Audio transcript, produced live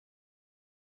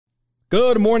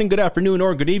Good morning, good afternoon,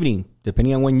 or good evening,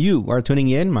 depending on when you are tuning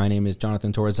in. My name is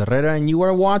Jonathan Torres Herrera, and you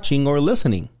are watching or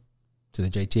listening to the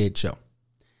JTH show.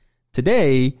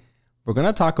 Today, we're going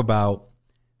to talk about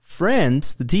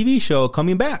Friends, the TV show,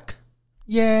 coming back.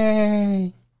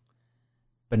 Yay!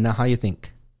 But not how you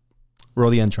think.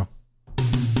 Roll the intro.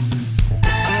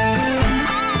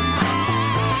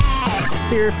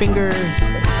 Spear fingers.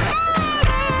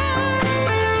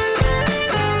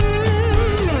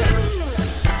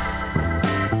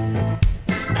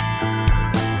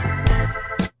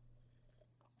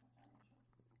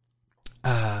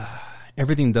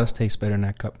 Everything does taste better in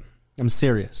that cup. I'm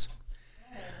serious.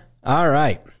 All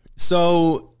right.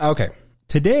 So, okay.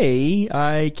 Today,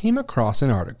 I came across an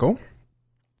article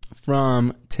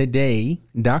from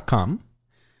today.com.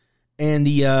 And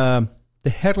the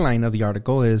headline of the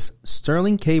article is,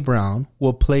 Sterling K. Brown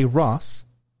will play Ross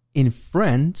in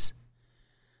Friends,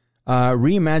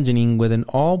 reimagining with an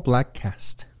all-black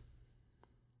cast.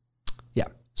 Yeah.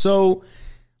 So,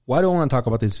 why do I want to talk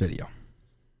about this video?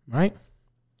 All right.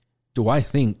 Do I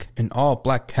think an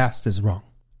all-black cast is wrong?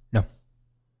 No.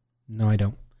 No, I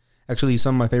don't. Actually,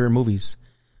 some of my favorite movies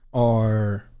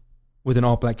are with an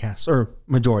all-black cast, or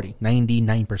majority,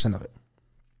 99% of it.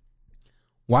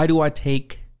 Why do I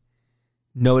take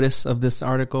notice of this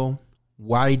article?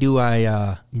 Why do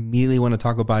I immediately want to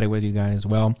talk about it with you guys?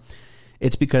 Well,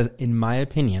 it's because, in my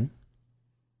opinion,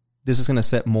 this is going to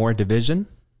set more division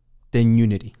than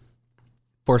unity.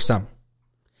 For some.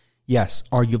 Yes,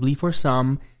 arguably for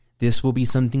some, this will be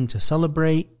something to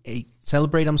celebrate,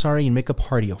 and make a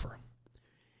party over.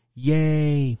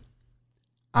 Yay.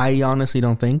 I honestly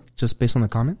don't think, just based on the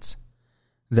comments,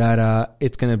 that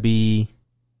it's going to be,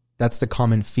 that's the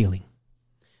common feeling.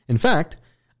 In fact,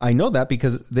 I know that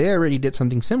because they already did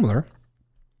something similar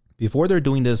before they're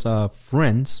doing this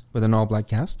Friends with an all-black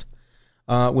cast,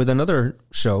 with another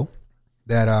show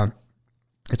that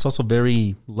it's also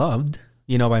very loved,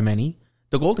 by many,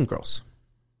 The Golden Girls,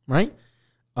 right?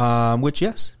 Which,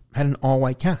 yes, had an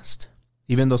all-white cast.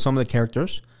 Even though some of the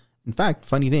characters, in fact,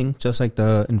 funny thing, just like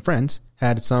in Friends,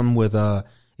 had some with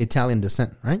Italian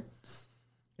descent, right?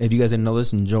 If you guys didn't know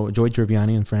this, and Joey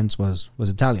Tribbiani in Friends was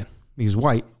Italian. He was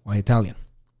white Italian,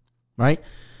 right?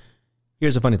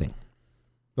 Here's the funny thing.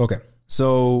 Okay,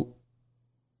 so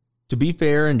to be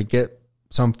fair and to get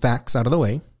some facts out of the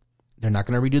way, they're not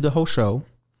going to redo the whole show.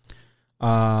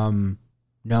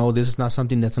 No, this is not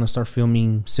something that's going to start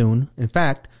filming soon. In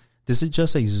fact, this is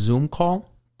just a Zoom call,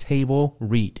 table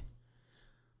read.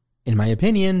 In my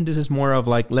opinion, this is more of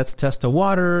like, let's test the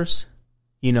waters,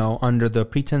 under the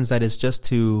pretense that it's just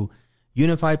to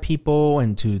unify people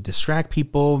and to distract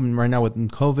people. And right now with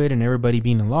COVID and everybody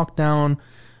being in lockdown,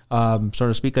 so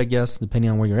to speak, I guess, depending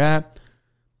on where you're at.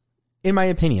 In my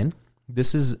opinion,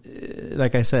 this is,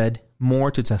 like I said,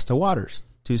 more to test the waters,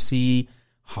 to see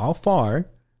how far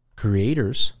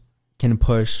creators can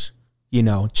push,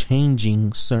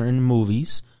 changing certain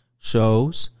movies,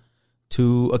 shows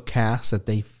to a cast that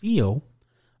they feel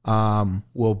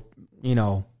will,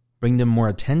 bring them more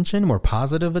attention, more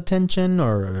positive attention,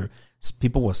 or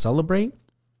people will celebrate.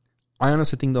 I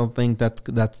honestly don't think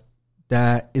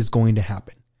that is going to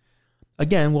happen.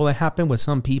 Again, will it happen with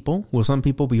some people? Will some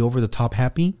people be over the top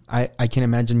happy? I can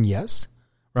imagine yes,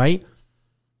 right?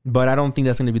 But I don't think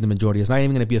that's going to be the majority. It's not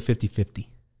even going to be a 50-50.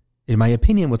 In my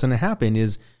opinion, what's going to happen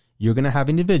is you're going to have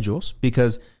individuals,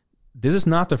 because this is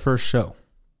not the first show,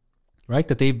 right,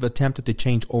 that they've attempted to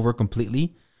change over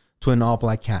completely to an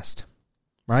all-black cast,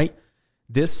 right?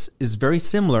 This is very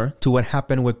similar to what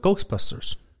happened with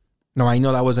Ghostbusters. Now, I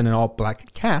know that wasn't an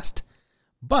all-black cast,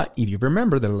 but if you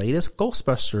remember the latest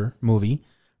Ghostbuster movie,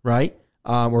 right,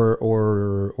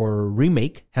 or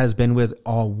remake has been with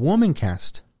all-woman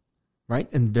cast,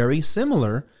 right? And very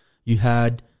similar, you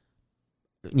had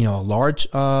a large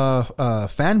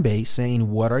fan base saying,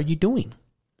 what are you doing?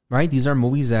 Right? These are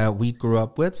movies that we grew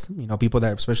up with, people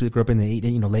that especially grew up in the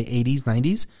late 80s,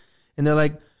 90s. And they're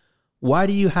like, why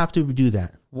do you have to do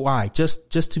that? Why?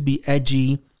 Just to be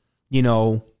edgy,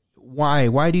 why?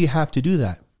 Why do you have to do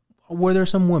that? Were there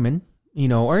some women,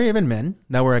 or even men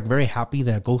that were very happy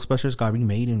that Ghostbusters got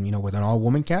remade and, with an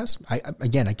all-woman cast? I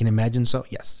can imagine so,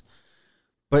 yes.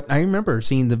 But I remember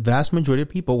seeing the vast majority of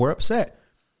people were upset.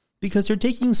 Because you're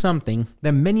taking something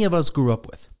that many of us grew up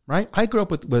with, right? I grew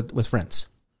up with Friends,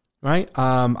 right?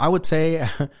 I would say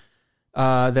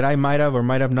that I might have or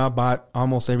might have not bought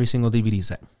almost every single DVD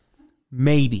set.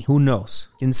 Maybe. Who knows?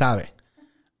 Quien sabe?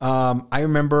 I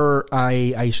remember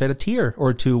I shed a tear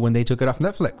or two when they took it off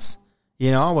Netflix.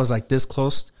 I was like this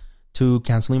close to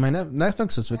canceling my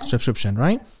Netflix subscription,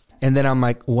 right? And then I'm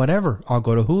like, whatever, I'll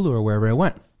go to Hulu or wherever I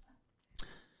went.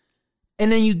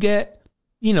 And then you get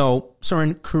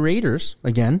certain creators,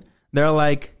 again, they're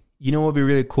like, you know what would be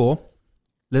really cool?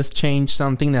 Let's change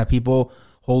something that people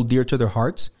hold dear to their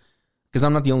hearts. Because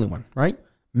I'm not the only one, right?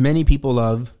 Many people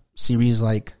love series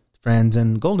like Friends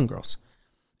and Golden Girls.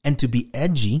 And to be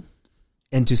edgy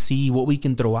and to see what we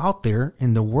can throw out there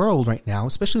in the world right now,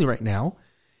 especially right now,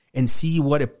 and see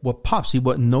what pops, see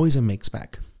what noise it makes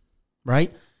back,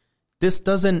 right? This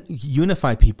doesn't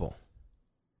unify people.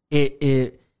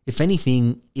 It if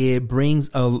anything, it brings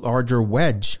a larger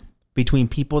wedge between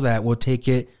people that will take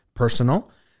it personal.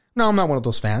 No, I'm not one of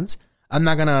those fans. I'm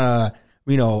not gonna,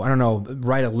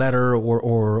 write a letter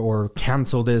or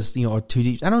cancel this, or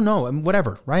 2D. I don't know,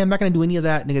 whatever, right? I'm not gonna do any of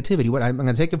that negativity. I'm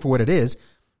gonna take it for what it is,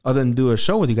 other than do a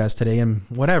show with you guys today and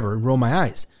whatever, roll my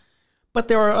eyes. But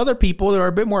there are other people that are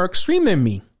a bit more extreme than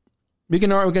me. We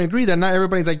can agree that not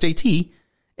everybody's like JT,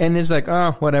 and it's like,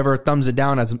 oh, whatever, thumbs it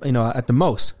down as at the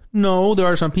most. No, there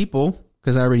are some people,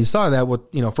 because I already saw that. With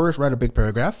first write a big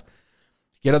paragraph,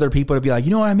 get other people to be like,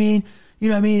 you know what I mean?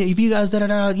 If you guys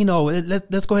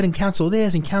let's go ahead and cancel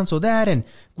this and cancel that, and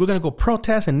we're gonna go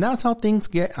protest, and that's how things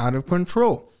get out of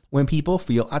control when people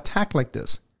feel attacked like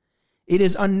this. It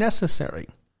is unnecessary,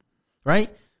 right?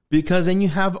 Because then you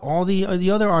have all the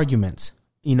other arguments.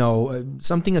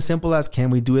 Something as simple as, can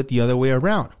we do it the other way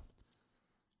around?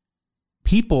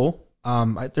 People,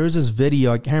 there's this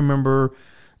video, I can't remember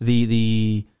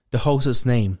the hostess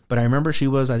name, but I remember she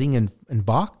was, I think, in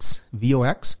VOX.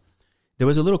 There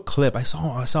was a little clip I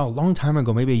saw a long time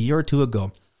ago, maybe a year or two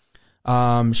ago.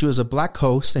 She was a black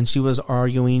host, and she was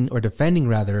arguing, or defending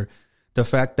rather, the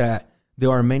fact that there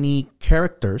are many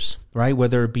characters, right,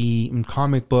 whether it be in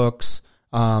comic books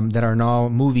that are now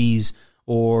movies,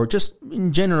 or just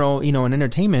in general, in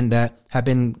entertainment, that have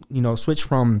been, switched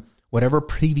from whatever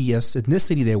previous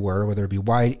ethnicity they were, whether it be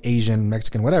white, Asian,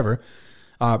 Mexican, whatever,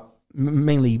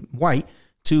 mainly white,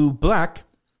 to black,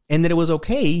 and that it was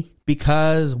okay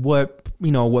because what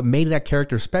made that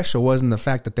character special wasn't the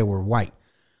fact that they were white.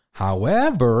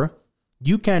 However,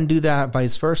 you can do that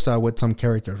vice versa with some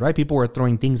characters, right? People were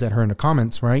throwing things at her in the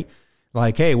comments, right?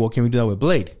 Like, hey, well, can we do that with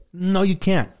Blade? No, you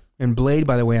can't. And Blade,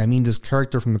 by the way, I mean this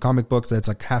character from the comic books that's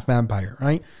like half vampire,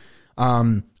 right?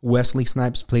 Wesley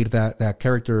Snipes played that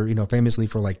character, famously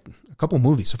for like a couple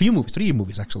movies, 3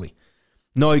 movies actually.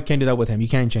 No, you can't do that with him. You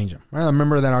can't change him. Right? I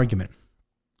remember that argument.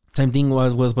 Same thing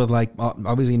was with like,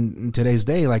 obviously in today's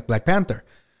day, like Black Panther.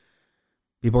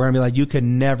 People are gonna be like, you could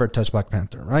never touch Black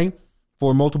Panther, right?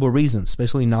 For multiple reasons,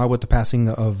 especially now with the passing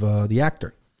of the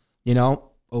actor.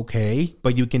 Okay,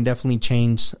 but you can definitely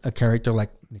change a character like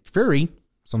Nick Fury.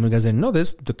 Some of you guys didn't know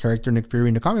this. The character Nick Fury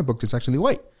in the comic book is actually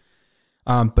white.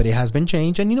 But it has been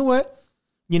changed. And you know what?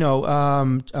 I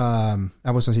was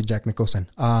going to say Jack Nicholson.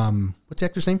 What's the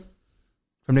actor's name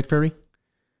from Nick Fury?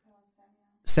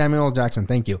 Samuel Jackson.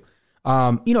 Thank you.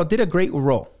 Did a great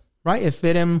role, right? It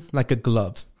fit him like a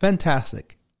glove.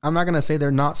 Fantastic. I'm not going to say there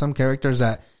are not some characters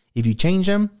that if you change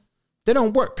them, they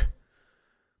don't work.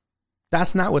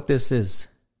 That's not what this is.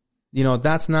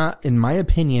 That's not, in my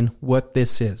opinion, what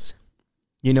this is.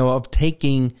 Of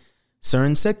taking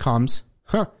certain sitcoms,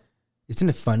 isn't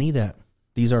it funny that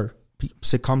these are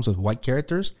sitcoms with white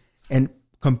characters, and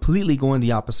completely going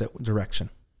the opposite direction?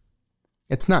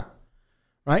 It's not,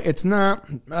 right? It's not,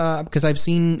 because I've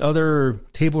seen other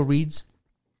table reads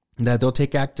that they'll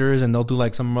take actors and they'll do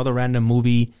like some other random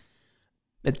movie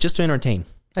just to entertain.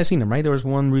 I've seen them, right? There was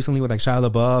one recently with like Shia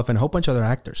LaBeouf and a whole bunch of other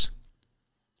actors.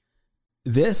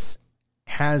 This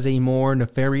has a more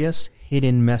nefarious,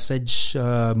 hidden message,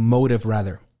 motive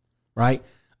rather, right?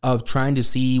 Of trying to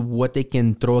see what they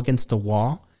can throw against the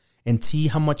wall and see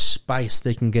how much spice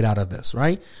they can get out of this,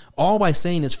 right? All by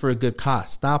saying it's for a good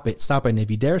cause. Stop it. And if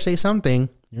you dare say something,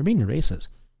 you're being a racist.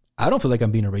 I don't feel like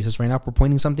I'm being a racist right now for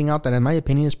pointing something out that in my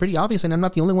opinion is pretty obvious, and I'm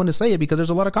not the only one to say it because there's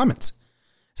a lot of comments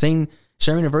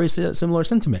sharing a very similar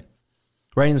sentiment,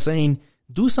 right? And saying,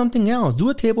 do something else. Do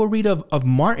a table read of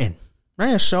Martin,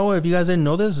 right? A show, if you guys didn't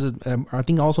know this, I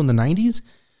think also in the 90s,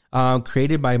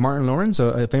 created by Martin Lawrence,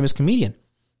 a famous comedian.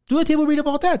 Do a table read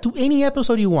about that. Do any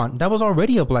episode you want. That was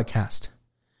already a black cast.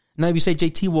 Now, if you say,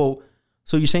 JT, well,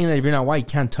 so you're saying that if you're not white, you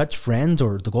can't touch Friends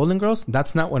or the Golden Girls?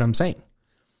 That's not what I'm saying,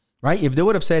 right? If they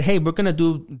would have said, hey, we're going to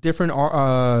do different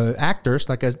actors,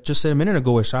 like I just said a minute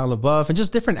ago with Shia LaBeouf, and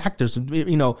just different actors,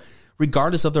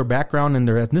 regardless of their background and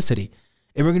their ethnicity.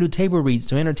 And we're going to do table reads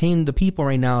to entertain the people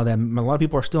right now that a lot of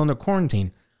people are still in their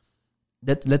quarantine.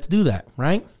 Let's do that,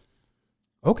 right?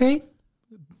 Okay.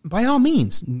 By all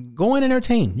means, go and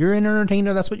entertain. You're an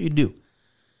entertainer. That's what you do.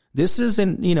 This is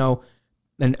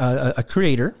a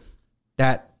creator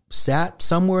that sat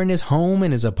somewhere in his home,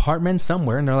 in his apartment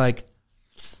somewhere, and they're like,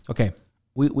 okay,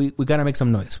 we got to make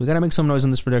some noise. We got to make some noise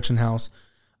in this production house.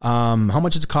 How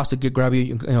much does it cost to grab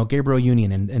Gabriel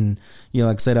Union and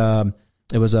like I said,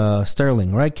 it was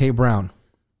Sterling, right? K Brown.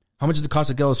 How much does it cost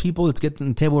to get those people? Let's get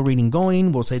the table reading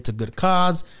going. We'll say it's a good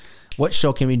cause. What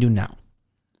show can we do now?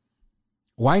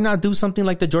 Why not do something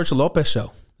like the George Lopez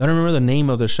show? I don't remember the name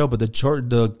of the show, but the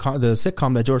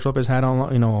sitcom that George Lopez had on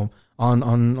I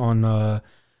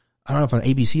don't know if on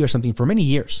ABC or something for many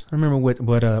years. I don't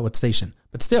remember what station,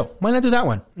 but still, why not do that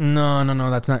one? No,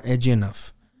 that's not edgy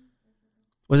enough.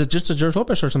 Was it just a George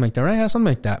Lopez show or something like that? Right? Yeah,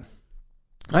 something like that.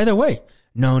 Either way,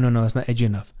 no, that's not edgy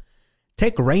enough.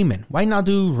 Take Raymond. Why not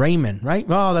do Raymond? Right?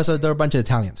 Oh, they're a bunch of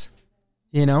Italians.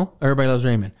 Everybody loves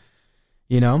Raymond.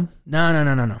 No.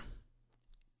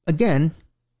 Again,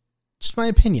 just my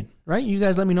opinion, right? You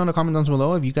guys let me know in the comments down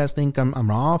below if you guys think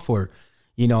I'm off or,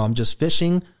 I'm just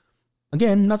fishing.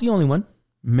 Again, not the only one.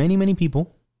 Many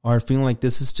people are feeling like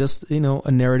this is just,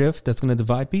 a narrative that's going to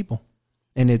divide people.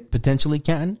 And it potentially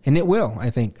can, and it will, I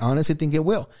think. I honestly think it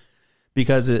will.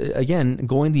 Because, again,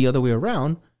 going the other way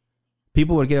around,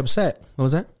 people would get upset. What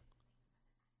was that?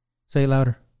 Say it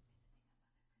louder.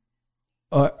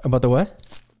 About the what?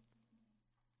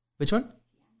 Which one?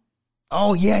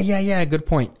 Oh, yeah. Good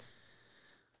point.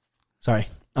 Sorry.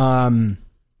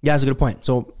 Yeah, it's a good point.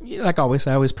 So, like always,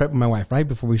 I always prep with my wife, right?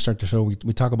 Before we start the show, we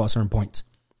talk about certain points.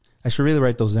 I should really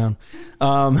write those down.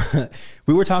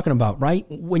 We were talking about, right?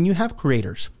 When you have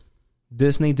creators,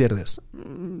 Disney did this.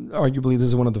 Arguably, this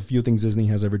is one of the few things Disney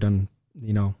has ever done,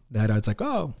 that it's like,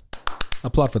 oh,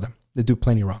 applaud for them. They do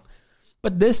plenty wrong.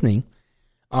 But Disney,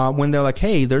 when they're like,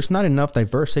 hey, there's not enough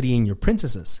diversity in your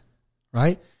princesses,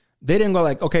 right? They didn't go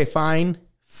like, okay, fine,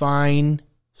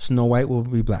 Snow White will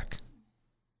be black.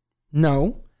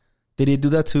 No. Did they do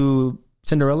that to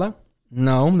Cinderella?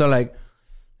 No. They're like,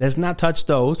 let's not touch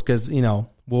those because, no,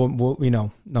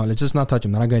 let's just not touch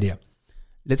them. Not a good idea.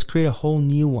 Let's create a whole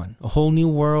new one, a whole new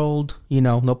world,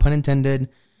 no pun intended.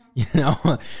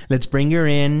 Let's bring her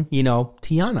in,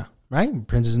 Tiana, right?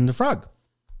 Princess and the Frog.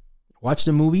 Watch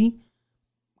the movie.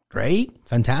 Great.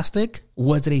 Fantastic.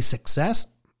 Was it a success?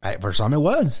 For some it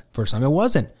was. For some it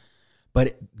wasn't.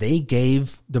 But they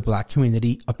gave the black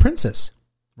community a princess,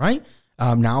 right?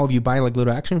 Now, if you buy like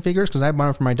little action figures, because I bought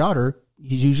them for my daughter,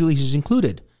 usually she's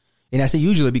included. And I say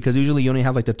usually because usually you only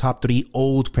have like the top 3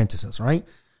 old princesses, right?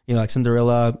 Like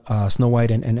Cinderella, Snow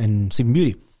White, and Sleeping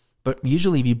Beauty. But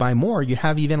usually if you buy more, you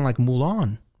have even like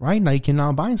Mulan, right? Now you can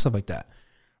now buy stuff like that.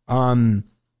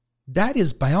 That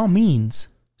is by all means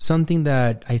something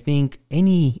that I think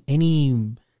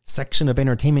any section of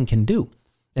entertainment can do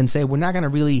and say, we're not going to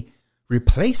really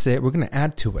replace it. We're going to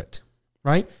add to it,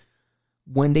 right?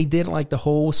 When they did like the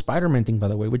whole Spider-Man thing, by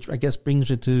the way, which I guess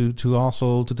brings it to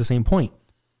also to the same point.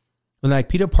 When like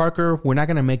Peter Parker, we're not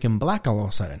going to make him black all of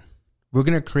a sudden. We're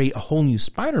going to create a whole new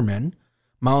Spider-Man,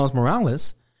 Miles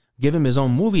Morales, give him his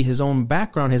own movie, his own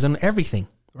background, his own everything,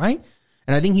 right?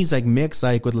 And I think he's like mixed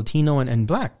like with Latino and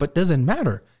black, but doesn't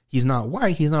matter. He's not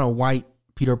white. He's not a white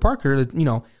Peter Parker.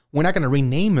 We're not going to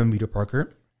rename him Peter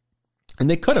Parker. And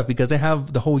they could have because they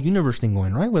have the whole universe thing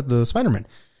going, right? With the Spider-Man.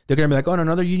 They're going to be like, oh, in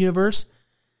another universe,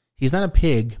 he's not a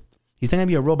pig. He's not going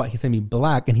to be a robot. He's going to be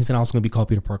black. And he's also going to be called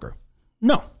Peter Parker.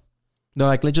 No. They're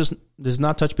like, let's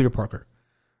not touch Peter Parker,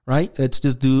 right? Let's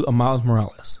just do a Miles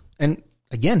Morales. And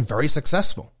again, very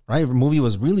successful, right? The movie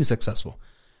was really successful.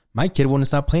 My kid wouldn't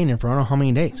stop playing it for I don't know how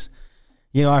many days.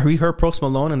 I reheard Post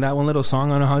Malone and that one little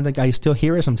song. I don't know how I still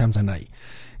hear it sometimes at night.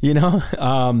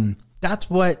 That's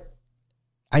what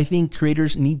I think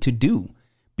creators need to do.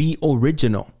 Be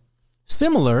original.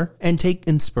 Similar and take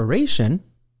inspiration,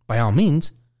 by all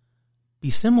means. Be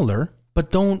similar,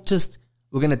 but don't just,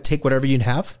 we're going to take whatever you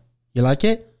have. You like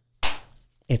it?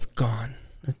 It's gone.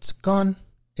 It's gone.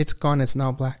 It's gone. It's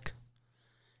now black.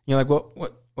 You're like,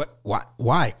 what?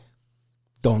 Why?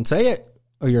 Don't say it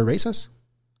or you're racist.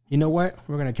 You know what?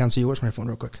 We're going to cancel you. Watch my phone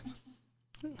real quick.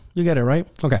 You get it, right?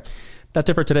 Okay. That's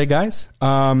it for today, guys.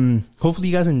 Hopefully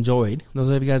you guys enjoyed. Those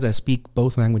of you guys that speak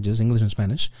both languages, English and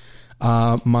Spanish,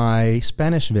 my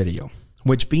Spanish video,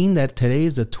 which being that today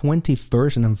is the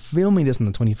 21st and I'm filming this on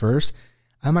the 21st,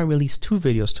 I might release 2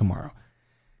 videos tomorrow.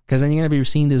 Because then you're going to be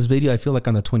seeing this video, I feel like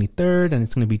on the 23rd, and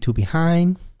it's going to be 2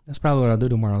 behind. That's probably what I'll do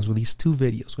tomorrow is release 2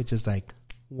 videos, which is like,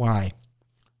 why?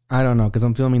 I don't know, because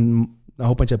I'm filming a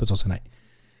whole bunch of episodes tonight.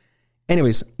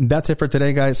 Anyways, that's it for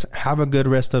today, guys. Have a good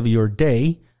rest of your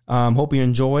day. Hope you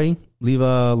enjoy. Leave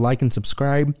a like and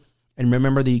subscribe. And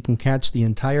remember that you can catch the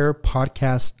entire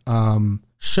podcast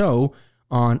show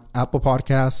on Apple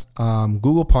Podcasts,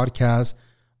 Google Podcasts,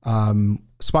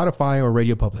 Spotify, or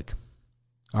Radio Public.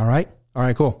 All right? All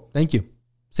right, cool. Thank you.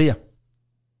 See ya.